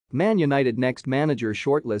Man United next manager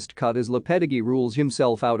shortlist cut as Lopetegui rules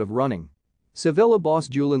himself out of running. Sevilla boss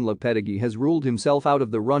Julen Lopetegui has ruled himself out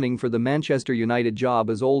of the running for the Manchester United job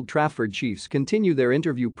as Old Trafford Chiefs continue their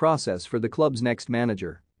interview process for the club's next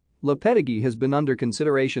manager. Lopetegui has been under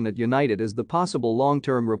consideration at United as the possible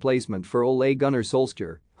long-term replacement for Ole Gunnar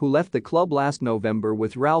Solskjaer, who left the club last November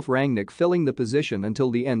with Ralf Rangnick filling the position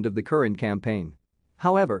until the end of the current campaign.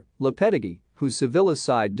 However, Lopetegui, whose Sevilla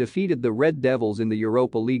side defeated the Red Devils in the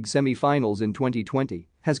Europa League semi-finals in 2020,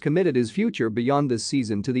 has committed his future beyond this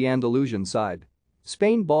season to the Andalusian side.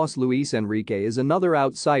 Spain boss Luis Enrique is another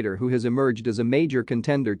outsider who has emerged as a major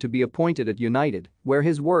contender to be appointed at United, where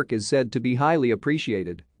his work is said to be highly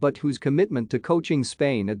appreciated, but whose commitment to coaching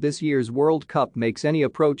Spain at this year's World Cup makes any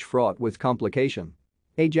approach fraught with complication.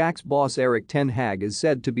 Ajax boss Erik ten Hag is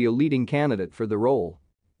said to be a leading candidate for the role.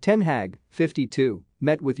 Ten Hag, 52,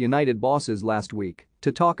 met with United bosses last week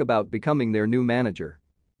to talk about becoming their new manager.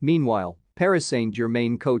 Meanwhile, Paris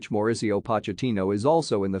Saint-Germain coach Mauricio Pochettino is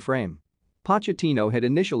also in the frame. Pochettino had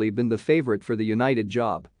initially been the favorite for the United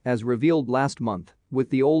job, as revealed last month, with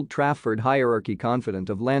the Old Trafford hierarchy confident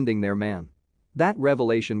of landing their man. That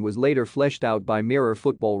revelation was later fleshed out by Mirror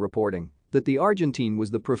Football reporting that the Argentine was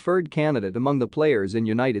the preferred candidate among the players in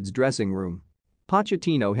United's dressing room.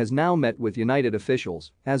 Pochettino has now met with United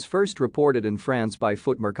officials, as first reported in France by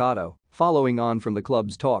Foot Mercato, following on from the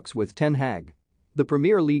club's talks with Ten Hag. The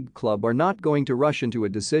Premier League club are not going to rush into a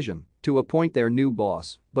decision to appoint their new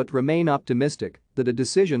boss, but remain optimistic that a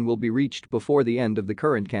decision will be reached before the end of the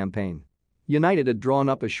current campaign. United had drawn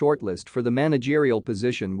up a shortlist for the managerial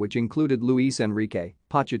position which included Luis Enrique,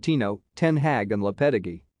 Pochettino, Ten Hag and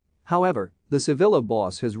Lopetegui. However, the Sevilla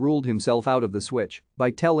boss has ruled himself out of the switch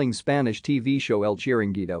by telling Spanish TV show El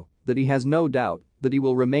Chiringuito that he has no doubt that he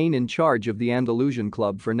will remain in charge of the Andalusian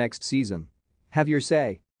club for next season. Have your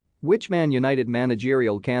say. Which Man United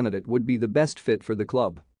managerial candidate would be the best fit for the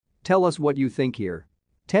club? Tell us what you think here.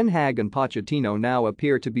 Ten Hag and Pochettino now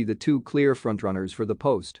appear to be the two clear frontrunners for the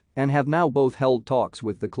post and have now both held talks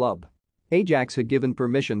with the club. Ajax had given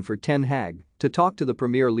permission for Ten Hag to talk to the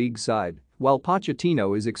Premier League side, while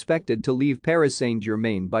Pochettino is expected to leave Paris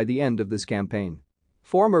Saint-Germain by the end of this campaign.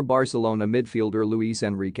 Former Barcelona midfielder Luis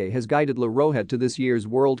Enrique has guided La Roja to this year's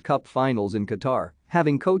World Cup finals in Qatar,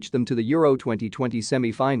 having coached them to the Euro 2020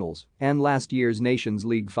 semi-finals and last year's Nations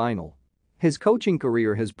League final. His coaching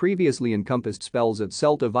career has previously encompassed spells at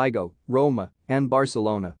Celta Vigo, Roma, and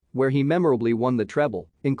Barcelona, where he memorably won the treble,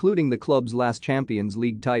 including the club's last Champions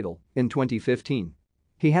League title in 2015.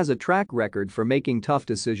 He has a track record for making tough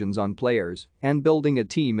decisions on players and building a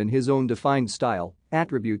team in his own defined style,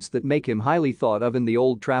 attributes that make him highly thought of in the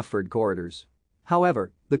Old Trafford corridors.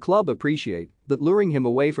 However, the club appreciate that luring him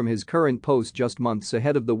away from his current post just months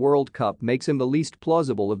ahead of the World Cup makes him the least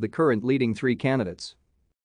plausible of the current leading three candidates.